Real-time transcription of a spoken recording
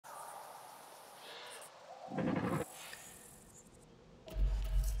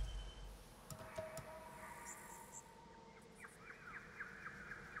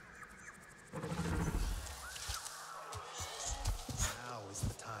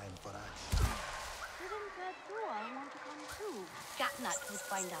not to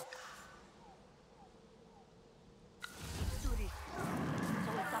find out. Suri.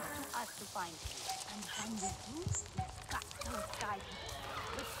 So it's up to us to find him. And when we do, let's cut those sky people.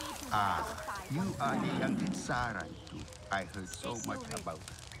 The sea to our side. You are the youngest Saran too. I heard so Stay much Suri. about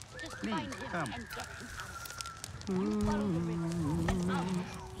her. Just Please, find him come. and get him out. You follow the river, and I'll follow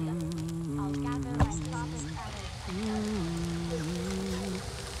the others. I'll gather my sharpest arrows.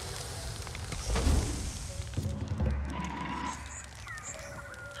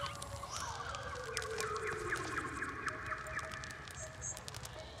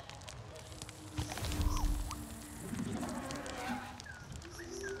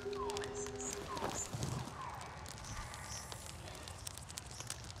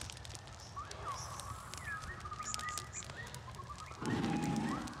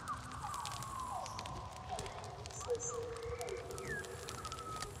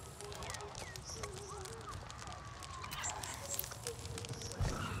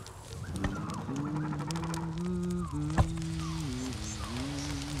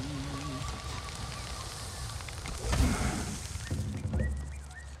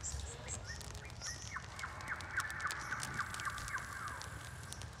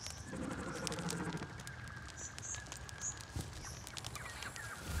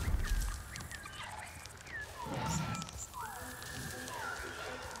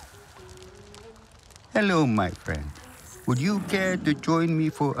 Hello, my friend. Would you care to join me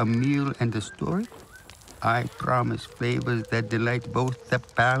for a meal and a story? I promise flavors that delight both the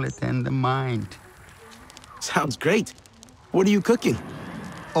palate and the mind. Sounds great. What are you cooking?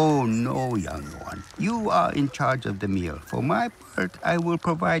 Oh, no, young one. You are in charge of the meal. For my part, I will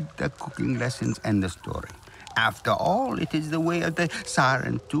provide the cooking lessons and the story. After all, it is the way of the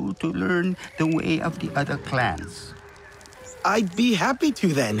Sarentu to learn the way of the other clans. I'd be happy to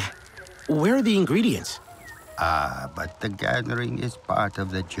then. Where are the ingredients? But the gathering is part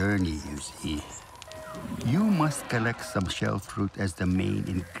of the journey, you see. You must collect some shell fruit as the main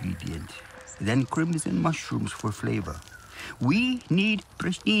ingredient, then crimson mushrooms for flavor. We need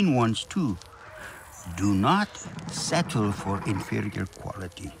pristine ones too. Do not settle for inferior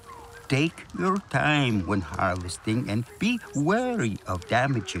quality. Take your time when harvesting and be wary of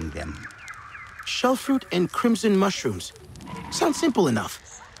damaging them. Shellfruit and crimson mushrooms. Sounds simple enough.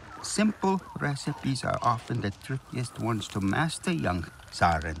 Simple recipes are often the trickiest ones to master, young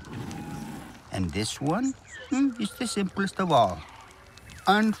Saren. And this one is the simplest of all.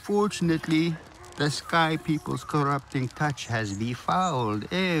 Unfortunately, the Sky People's corrupting touch has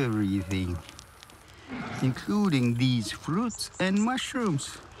befouled everything, including these fruits and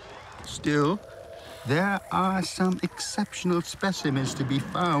mushrooms. Still, there are some exceptional specimens to be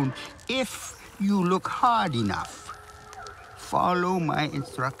found if you look hard enough. Follow my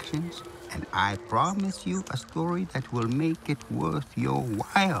instructions, and I promise you a story that will make it worth your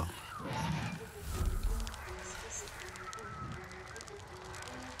while.